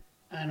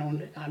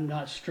 I'm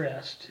not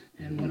stressed,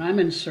 and when I'm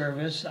in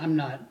service, I'm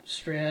not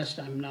stressed.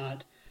 I'm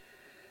not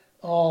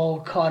all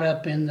caught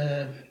up in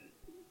the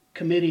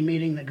committee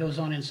meeting that goes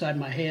on inside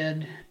my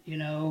head.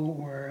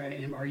 Or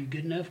are you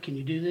good enough? Can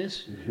you do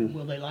this?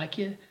 Will they like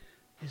you?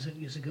 Is it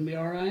going to be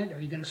all right? Are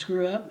you going to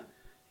screw up?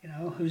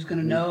 Who's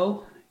going to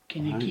know?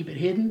 Can you keep it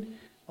hidden?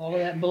 All of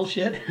that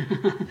bullshit,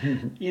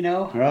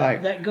 Right.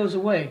 That goes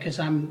away because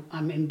I'm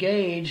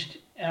engaged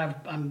and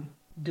I'm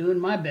doing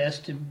my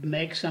best to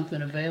make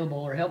something available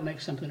or help make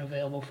something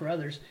available for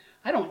others.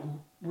 I don't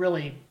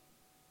really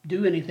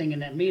do anything in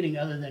that meeting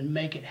other than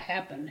make it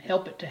happen,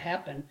 help it to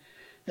happen.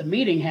 The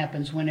meeting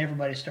happens when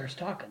everybody starts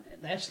talking.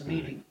 That's the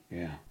meeting.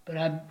 Yeah.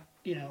 But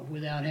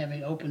without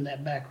having opened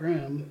that back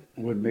room,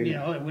 it wouldn't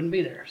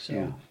be there. So.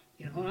 Yeah.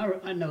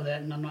 I know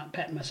that, and I'm not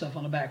patting myself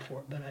on the back for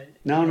it, but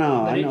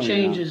it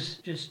changes.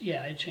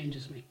 It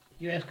changes me.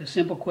 You ask a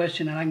simple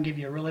question, and I can give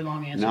you a really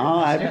long answer. No,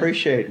 I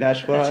appreciate it.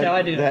 That's how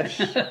I do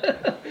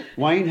it.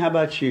 Wayne, how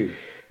about you?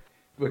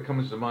 What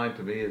comes to mind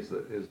to me is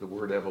the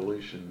word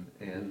evolution,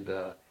 and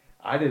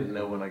I didn't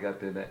know when I got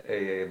to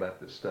AA about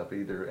this stuff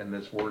either. And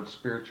this word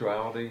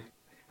spirituality,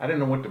 I didn't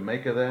know what to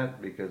make of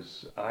that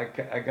because I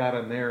got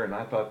in there and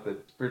I thought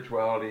that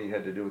spirituality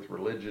had to do with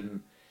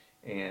religion.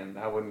 And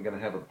I wasn't going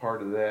to have a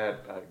part of that.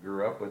 I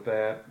grew up with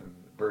that in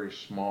a very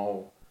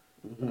small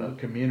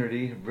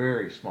community,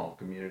 very small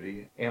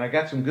community. And I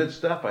got some good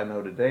stuff I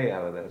know today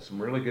out of that,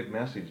 some really good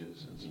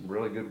messages and some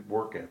really good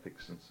work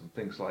ethics and some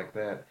things like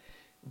that.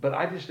 But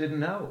I just didn't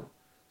know.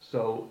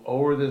 So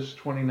over this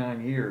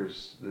 29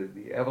 years,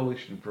 the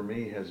evolution for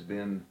me has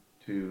been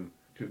to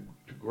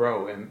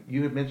grow. And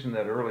you had mentioned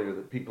that earlier,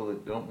 that people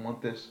that don't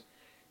want this,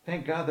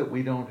 thank God that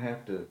we don't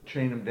have to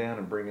chain them down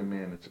and bring them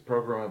in. It's a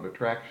program of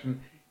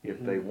attraction. If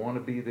they want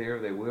to be there,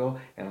 they will.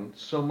 And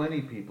so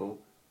many people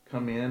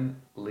come in,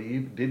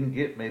 leave, didn't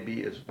get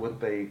maybe as what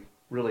they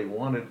really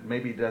wanted.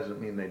 Maybe doesn't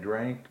mean they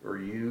drank or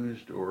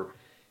used,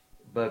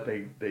 but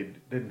they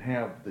didn't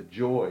have the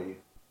joy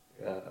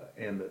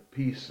and the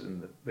peace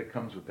that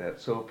comes with that.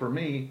 So for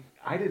me,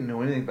 I didn't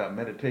know anything about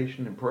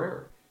meditation and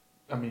prayer.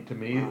 I mean, to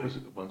me, it was,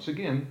 once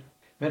again,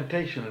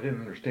 meditation I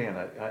didn't understand.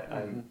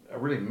 I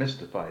really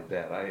mystified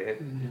that.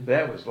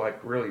 That was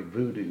like really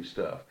voodoo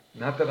stuff.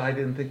 Not that I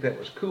didn't think that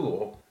was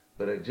cool,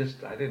 but I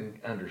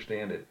didn't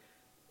understand it.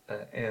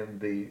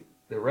 And the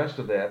rest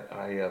of that,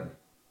 I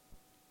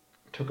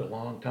took a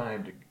long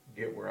time to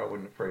get where I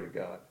wasn't afraid of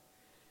God.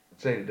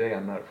 I'd say today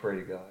I'm not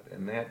afraid of God,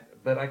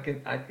 but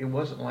it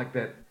wasn't like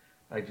that.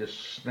 I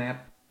just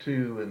snapped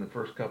to in the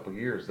first couple of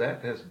years.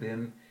 That has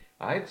been,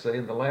 I'd say,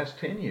 in the last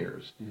 10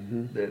 years,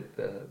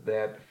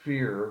 that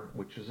fear,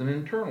 which is an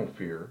internal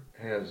fear,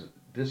 has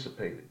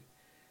dissipated.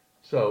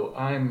 So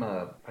I'm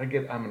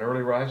an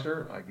early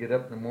riser. I get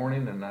up in the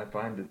morning, and I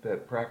find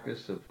that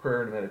practice of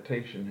prayer and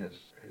meditation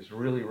has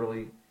really,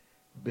 really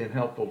been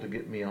helpful to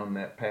get me on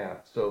that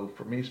path. So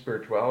for me,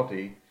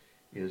 spirituality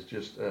is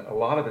just a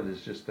lot of it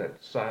is just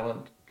that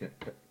silent,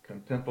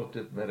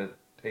 contemplative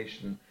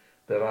meditation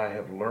that I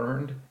have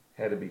learned,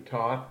 had to be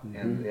taught,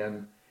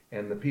 and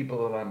the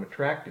people that I'm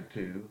attracted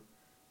to,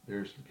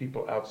 there's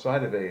people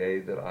outside of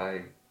AA that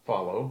I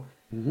follow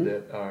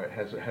that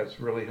has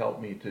really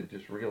helped me to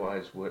just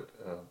realize what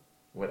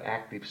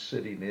active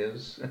sitting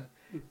is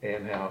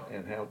and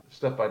how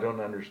stuff I don't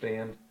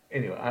understand.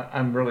 Anyway,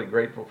 I'm really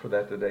grateful for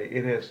that today.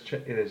 It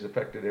has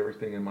affected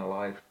everything in my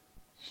life.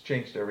 It's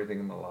changed everything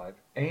in my life,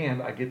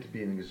 and I get to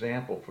be an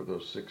example for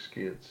those 6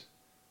 kids.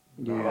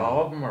 Yeah. Not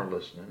all of them are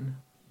listening,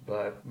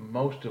 but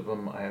most of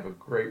them I have a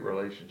great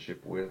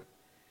relationship with.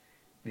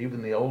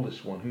 Even the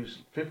oldest one, who's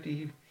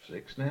 50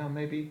 6 now,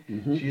 maybe.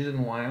 Mm-hmm. She's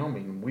in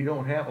Wyoming. We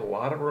don't have a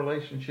lot of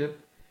relationship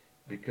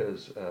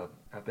because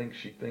I think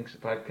she thinks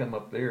if I'd come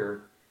up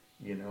there,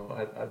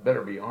 I'd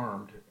better be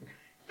armed,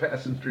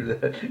 passing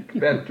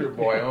through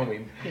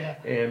Wyoming. Yeah.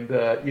 And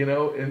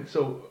and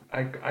so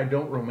I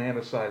don't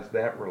romanticize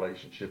that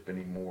relationship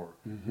anymore.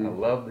 Mm-hmm. I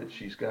love that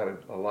she's got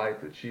a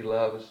life that she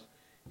loves.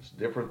 It's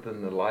different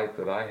than the life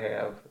that I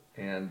have,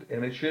 and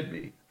it should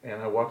be.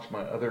 And I watch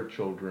my other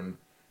children.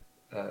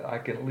 I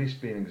can at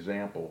least be an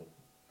example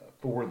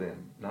for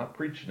them, not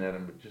preaching at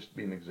them, but just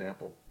be an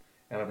example.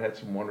 And I've had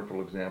some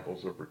wonderful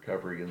examples of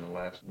recovery in the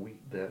last week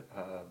that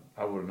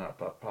I would have not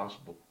thought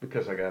possible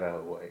because I got out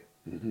of the way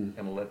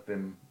and let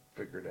them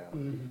figure it out.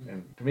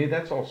 And to me,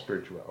 that's all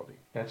spirituality.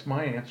 That's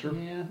my answer.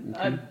 Yeah,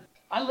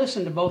 I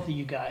listen to both of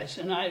you guys,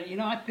 and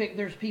I pick.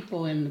 There's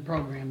people in the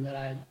program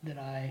that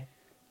I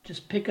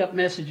just pick up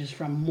messages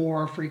from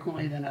more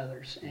frequently than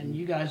others, and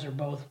you guys are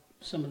both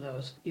some of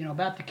those.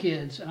 About the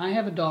kids, and I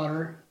have a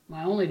daughter,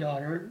 my only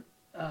daughter.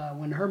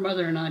 When her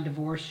mother and I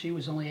divorced, she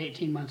was only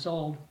 18 months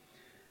old.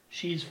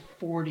 She's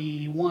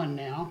 41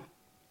 now,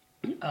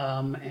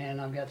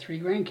 and I've got 3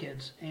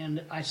 grandkids.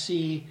 And I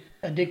see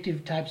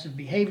addictive types of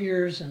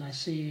behaviors, and I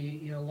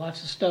see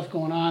lots of stuff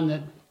going on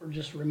that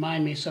just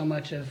remind me so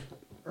much of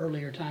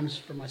earlier times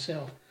for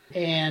myself.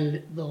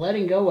 And the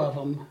letting go of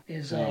them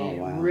is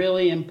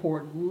really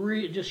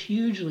important, just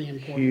hugely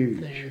important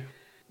thing.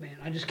 Man,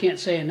 I just can't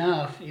say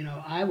enough.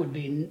 I'd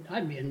be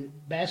in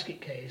basket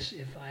case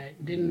if I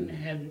didn't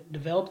have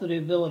developed the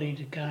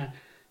ability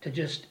to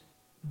just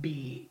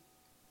be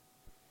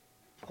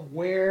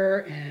aware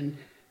and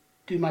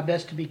do my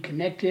best to be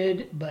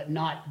connected, but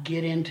not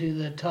get into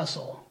the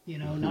tussle.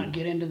 Not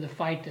get into the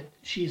fight that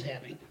she's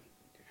having.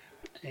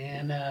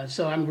 And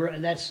so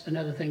that's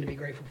another thing to be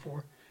grateful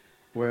for.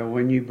 Well,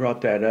 when you brought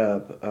that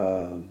up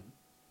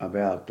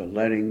about the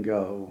letting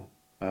go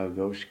of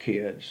those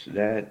kids,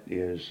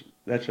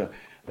 that's a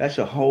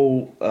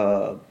whole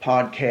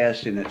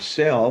podcast in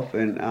itself,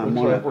 and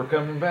Looks like we're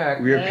coming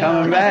back. You're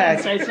coming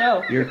back. Say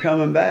so. You're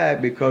coming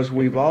back because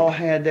we've all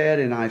had that,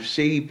 and I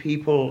see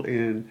people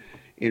in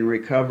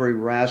recovery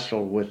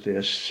wrestle with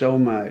this so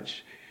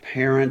much.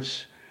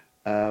 Parents,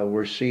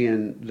 we're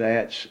seeing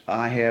that.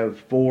 I have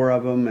 4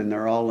 of them, and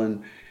they're all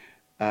in.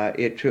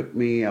 It took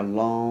me a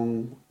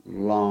long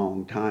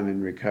time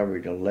in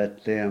recovery to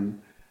let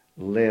them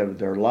live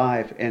their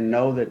life and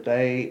know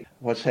that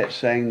what's that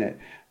saying that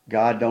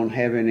God don't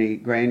have any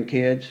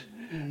grandkids?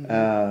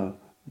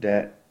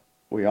 That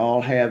we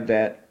all have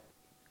that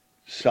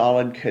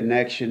solid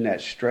connection,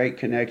 that straight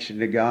connection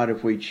to God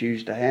if we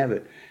choose to have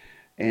it.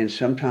 And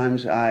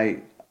sometimes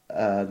I'm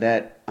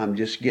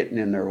just getting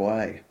in their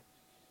way.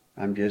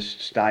 I'm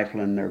just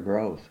stifling their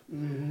growth.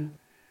 Mm-hmm.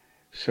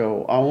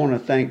 So I want to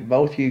thank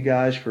both you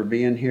guys for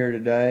being here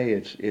today.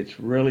 It's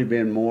really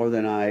been more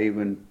than I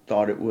even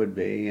thought it would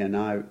be, and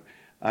I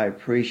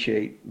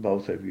appreciate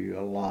both of you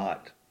a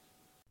lot.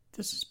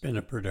 This has been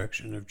a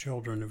production of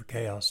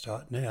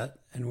childrenofchaos.net,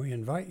 and we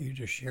invite you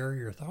to share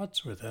your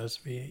thoughts with us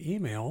via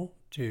email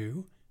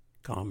to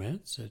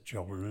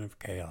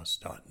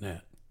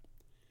comments@childrenofchaos.net.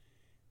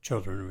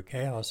 Children of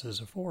Chaos is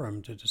a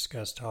forum to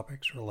discuss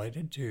topics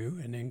related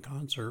to and in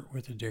concert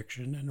with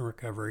addiction and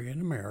recovery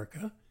in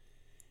America,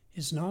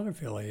 is not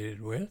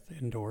affiliated with,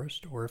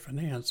 endorsed, or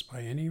financed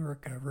by any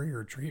recovery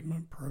or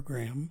treatment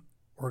program,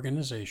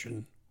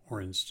 organization,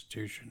 or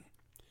institution.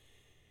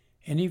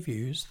 Any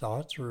views,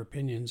 thoughts, or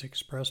opinions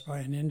expressed by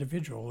an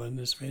individual in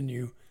this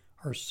venue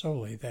are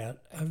solely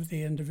that of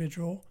the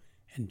individual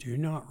and do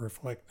not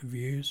reflect the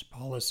views,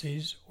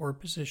 policies, or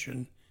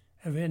position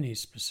of any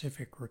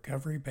specific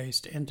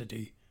recovery-based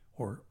entity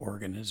or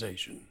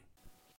organization.